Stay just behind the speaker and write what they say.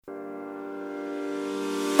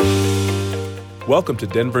Welcome to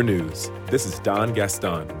Denver News. This is Don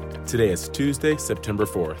Gaston. Today is Tuesday, September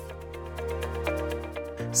 4th.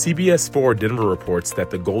 CBS 4 Denver reports that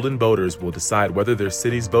the Golden Voters will decide whether their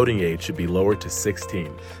city's voting age should be lowered to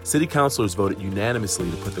 16. City councilors voted unanimously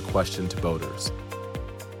to put the question to voters.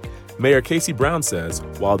 Mayor Casey Brown says,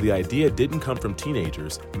 while the idea didn't come from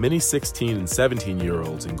teenagers, many 16 and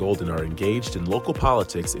 17-year-olds in Golden are engaged in local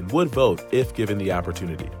politics and would vote if given the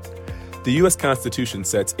opportunity. The U.S. Constitution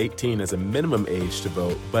sets 18 as a minimum age to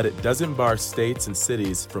vote, but it doesn't bar states and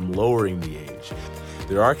cities from lowering the age.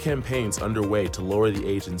 There are campaigns underway to lower the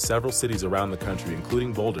age in several cities around the country,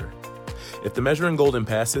 including Boulder. If the measure in Golden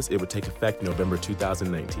passes, it would take effect November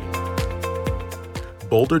 2019.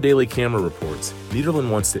 Boulder Daily Camera reports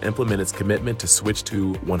Nederland wants to implement its commitment to switch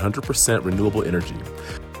to 100% renewable energy.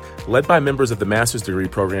 Led by members of the master's degree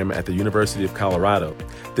program at the University of Colorado,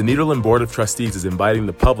 the Nederland Board of Trustees is inviting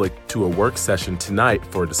the public to a work session tonight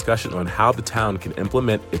for a discussion on how the town can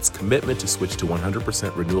implement its commitment to switch to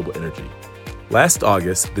 100% renewable energy. Last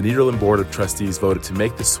August, the Nederland Board of Trustees voted to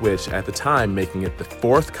make the switch, at the time making it the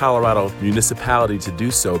fourth Colorado municipality to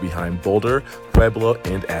do so behind Boulder, Pueblo,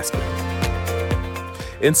 and Aspen.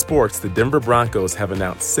 In sports, the Denver Broncos have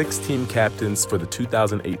announced 6 team captains for the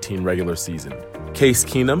 2018 regular season. Case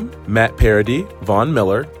Keenum, Matt Parody, Von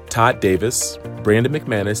Miller, Todd Davis, Brandon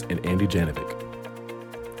McManus, and Andy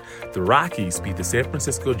Janovic. The Rockies beat the San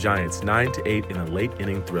Francisco Giants 9-8 in a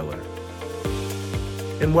late-inning thriller.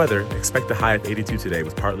 In weather, expect a high of 82 today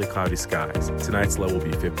with partly cloudy skies. Tonight's low will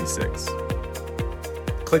be 56.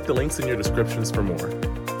 Click the links in your descriptions for more.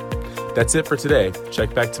 That's it for today.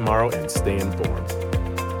 Check back tomorrow and stay informed.